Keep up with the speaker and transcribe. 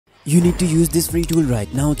You need to use this free tool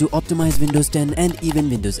right now to optimize Windows 10 and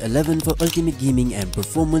even Windows 11 for ultimate gaming and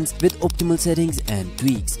performance with optimal settings and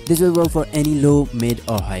tweaks. This will work for any low, mid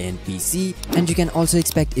or high-end PC, and you can also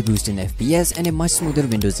expect a boost in FPS and a much smoother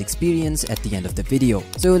Windows experience at the end of the video.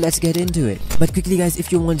 So let's get into it. But quickly guys,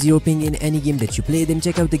 if you want zero ping in any game that you play, then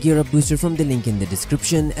check out the Gear Up booster from the link in the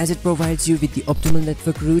description, as it provides you with the optimal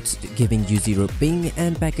network routes, giving you zero ping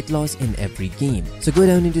and packet loss in every game. So go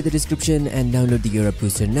down into the description and download the Gear Up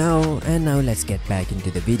booster now. And now let's get back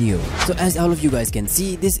into the video. So as all of you guys can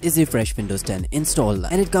see, this is a fresh Windows 10 install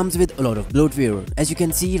and it comes with a lot of bloatware, as you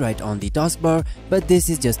can see right on the taskbar, but this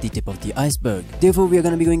is just the tip of the iceberg. Therefore we are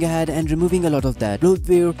going to be going ahead and removing a lot of that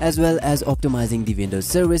bloatware, as well as optimizing the Windows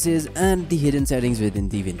services and the hidden settings within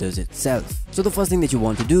the Windows itself. So the first thing that you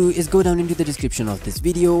want to do is go down into the description of this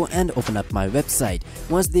video and open up my website.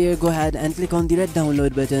 Once there, go ahead and click on the red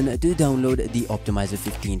download button to download the Optimizer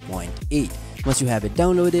 15.8. Once you have it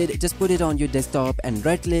downloaded, just put it on your desktop and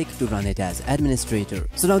right click to run it as administrator.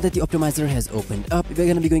 So now that the optimizer has opened up, we're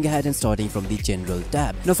going to be going ahead and starting from the general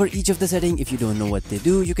tab. Now for each of the settings, if you don't know what they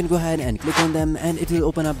do, you can go ahead and click on them and it will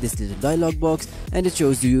open up this little dialog box and it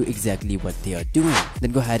shows you exactly what they are doing.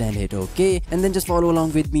 Then go ahead and hit OK, and then just follow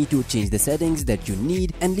along with me to change the settings that you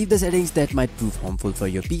need and leave the settings that might prove harmful for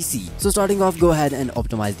your PC. So starting off, go ahead and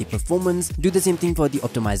optimize the performance. Do the same thing for the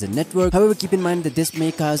optimizer network. However, keep in mind that this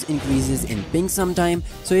may cause increases in ping sometime,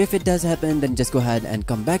 so if it does happen, then just go ahead and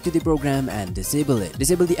come back to the program and disable it.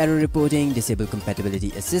 Disable the error reporting, disable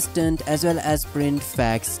compatibility assistant, as well as print,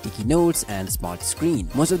 fax, sticky notes and smart screen.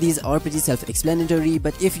 Most of these are pretty self-explanatory,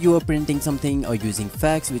 but if you are printing something or using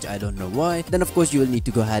fax, which I don't know why, then of course you will need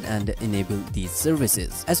to go ahead and enable these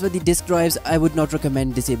services. As for the disk drives, I would not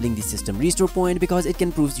recommend disabling the system restore point because it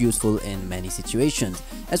can prove useful in many situations.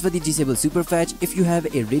 As for the disable superfetch, if you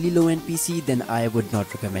have a really low-end PC, then I would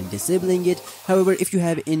not recommend disabling it. However, if you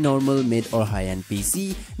have a normal, mid or high-end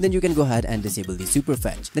PC, then you can go ahead and disable the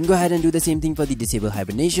superfetch. Then go ahead and do the same thing for the disable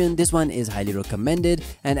hibernation. This one is highly recommended.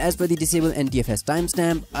 And as for the disable NTFS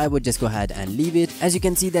timestamp, I would just go ahead and leave it. As you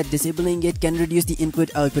can see that disabling it can reduce the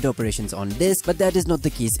input-output operations on disk, but that is not the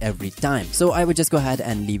case every time. So I would just go ahead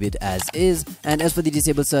and leave it as is. And as for the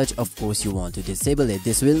disable search, of course you want to disable it.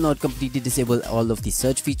 This will not completely disable all of the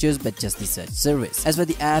search features, but just the search service. As for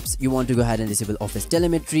the apps, you want to go ahead and disable Office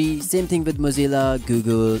telemetry. Same thing with Mozilla,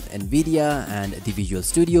 Google, Nvidia and the Visual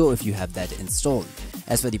Studio if you have that installed.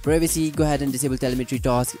 As for the privacy, go ahead and disable telemetry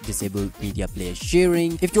task, disable media player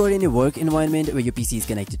sharing. If you are in a work environment where your PC is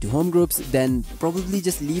connected to home groups, then probably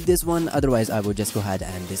just leave this one, otherwise I would just go ahead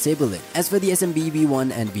and disable it. As for the SMB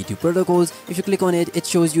v1 and v2 protocols, if you click on it, it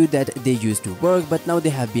shows you that they used to work, but now they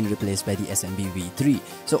have been replaced by the SMB v3.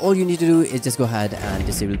 So all you need to do is just go ahead and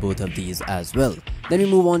disable both of these as well. Then we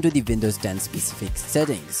move on to the Windows 10 specific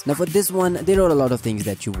settings. Now for this one, there are a lot of things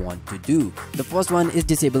that you want to do. The first one is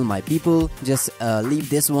disable my people. Just leave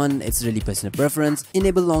this one, it's really personal preference.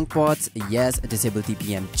 Enable long paths, yes. Disable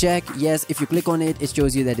TPM check, yes. If you click on it, it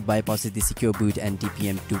shows you that it bypasses the secure boot and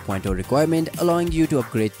TPM 2.0 requirement, allowing you to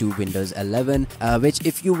upgrade to Windows 11, which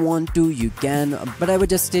if you want to, you can, but I would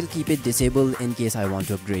just still keep it disabled in case I want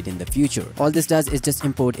to upgrade in the future. All this does is just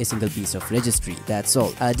import a single piece of registry, that's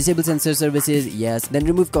all. Disable sensor services, yes. Then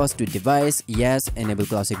remove cost to device, yes. Enable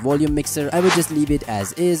classic volume mixer, I would just leave it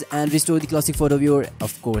as is. And restore the classic photo viewer,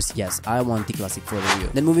 of course, yes, I want the classic photo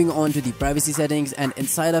viewer. Then moving on to the privacy settings, and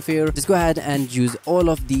inside of here, just go ahead and use all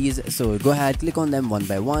of these. So go ahead, click on them one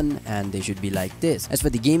by one and they should be like this. As for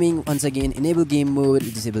the gaming, once again, enable game mode,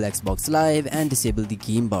 disable Xbox Live and disable the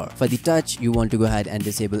game bar. For the touch, you want to go ahead and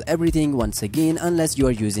disable everything once again unless you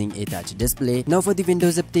are using a touch display. Now for the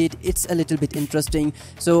Windows update, it's a little bit interesting.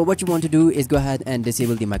 So what you want to do is go ahead and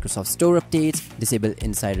disable the Microsoft Store updates, disable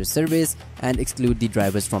insider service and exclude the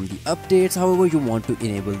drivers from the updates. However, you want to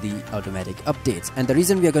enable the automatic updates, and the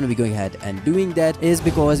reason we are going to be going ahead and doing that is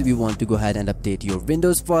because we want to go ahead and update your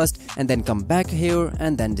Windows first and then come back here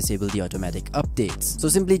and then disable the automatic updates. So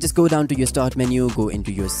simply just go down to your start menu, go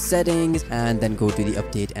into your settings and then go to the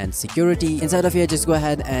update and security. Inside of here, just go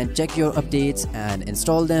ahead and check your updates and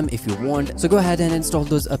install them if you want. So go ahead and install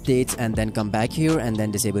those updates and then come back here and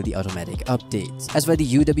then disable the automatic updates. As for the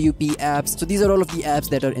UWP apps, so these are all of the apps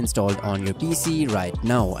that are installed on your PC right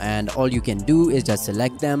now, and all you can do is just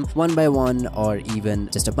select them one by one, or even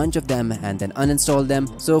just a bunch of them and then uninstall them.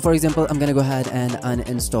 So for example, I'm gonna go ahead and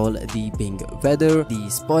uninstall the Bing Weather, the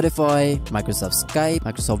Spotify, Microsoft Skype,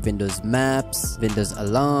 Microsoft Windows Maps, Windows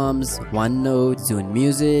Alarms, OneNote, Zune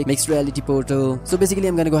Music, Mixed Reality Portal. So basically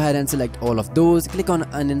I'm gonna go ahead and select all of those, click on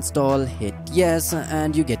uninstall, hit yes,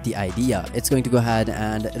 and you get the idea. It's going to go ahead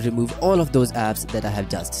and remove all of those apps that I have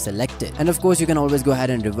just selected. And of course you can always go ahead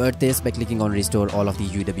and revert this by clicking on restore all of the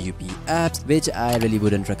UWP apps, which I really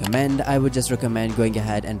wouldn't recommend. I would just recommend going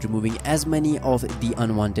ahead and removing as many of the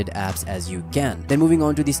unwanted apps as you can. Then moving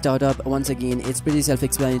on to the startup, once again it's pretty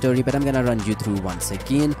self-explanatory, but I'm gonna run you through once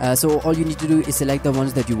again. So all you need to do is select the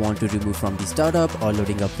ones that you want to remove from the startup or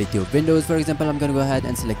loading up with your Windows. For example, I'm gonna go ahead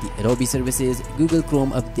and select the Adobe services, Google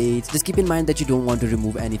Chrome updates. Just keep in mind that you don't want to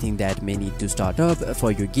remove anything that may need to start up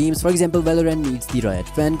for your games. For example, Valorant needs the Riot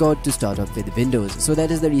Vanguard to start up with Windows, so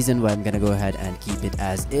that is the reason why I'm gonna go ahead and keep it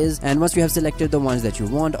as is. And once you have selected the ones that you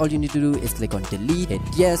want, all you need to do is click on delete, hit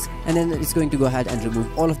yes, and then it's going to go ahead and remove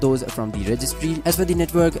all of those from the registry. As for the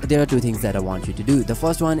network, there are two things that I want you to do. The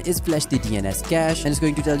first one is flash the DNS cache, and it's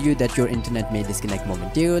going to tell you that your internet may disconnect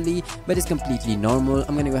momentarily, but it's completely normal.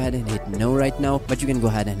 I'm gonna go ahead and hit no right now, but you can go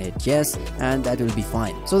ahead and hit yes, and that will be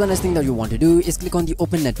fine. So the next thing that you want to do is click on the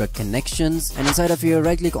open network connections, and inside of here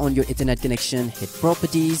right click on your Ethernet connection, hit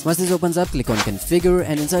properties. Once this opens up, click on configure,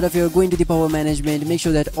 and inside of here go into the power management, make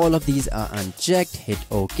sure that all of these are unchecked, hit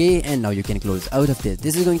OK, and now you can close out of this.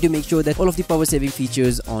 This is going to make sure that all of the power saving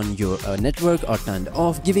features on your network are turned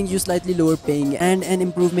off, giving you slightly lower ping and an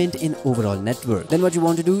improvement in overall network. Then what you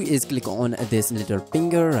want to do is click on this little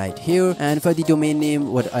pinger right here, and for the domain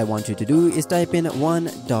name, what I want you to do is type in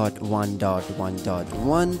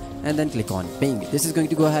 1.1.1.1 and then click on ping. This is going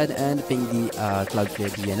to go ahead and ping the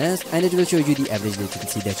Cloudflare DNS, and it will show you the average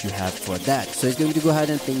latency that you have for that. So it's going to go ahead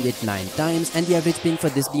and ping it 9 times, and the average ping for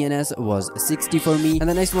this DNS was 60 for me. And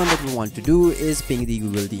the next one that we want to do is ping the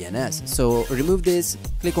Google DNS. So remove this,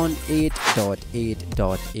 click on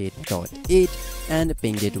 8.8.8.8 and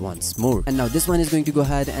ping it once more. And now this one is going to go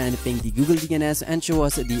ahead and ping the Google DNS and show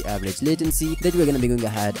us the average latency that we're going to be going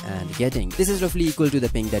ahead and getting. This is roughly equal to the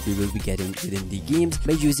ping that we will be getting within the games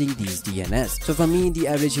by using these DNS. So for me, the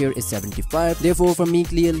average here is 75. Therefore, for me,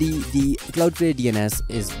 clearly the Cloudflare DNS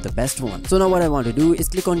is the best one. So now what I want to do is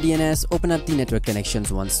click on DNS, open up the network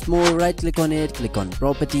connections once more, right click on it, click on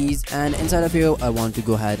properties, and inside of here I want to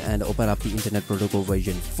go ahead and open up the Internet Protocol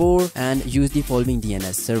version 4 and use the following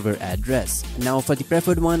DNS server address. Now for the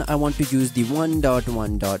preferred one, I want to use the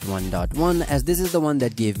 1.1.1.1 as this is the one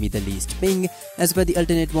that gave me the least ping. As for the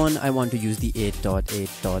alternate one, I want to use the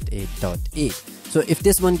 8.8.8.8. So if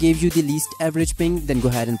this one gave you the least average ping, then go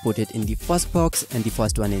ahead and put it in the first box and the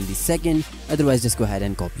first one in the second. Otherwise, just go ahead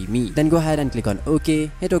and copy me. Then go ahead and click on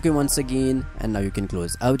OK, hit OK once again, and now you can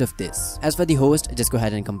close out of this. As for the host, just go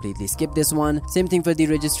ahead and completely skip this one. Same thing for the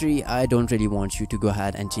registry. I don't really want you to go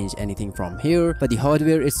ahead and change anything from here. For the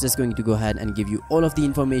hardware, it's just going to go ahead and give you all of the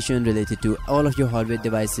information related to all of your hardware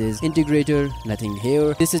devices. Integrator, nothing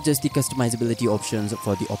here. This is just the customizability options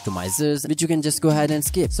for the optimizers, which you can just go ahead and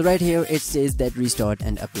skip. So right here, it says that restart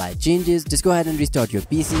and apply changes. Just go ahead and restart your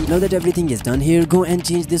PC. Now that everything is done here, go and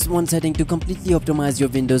change this one setting to completely optimize your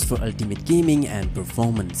Windows for ultimate gaming and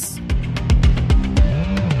performance.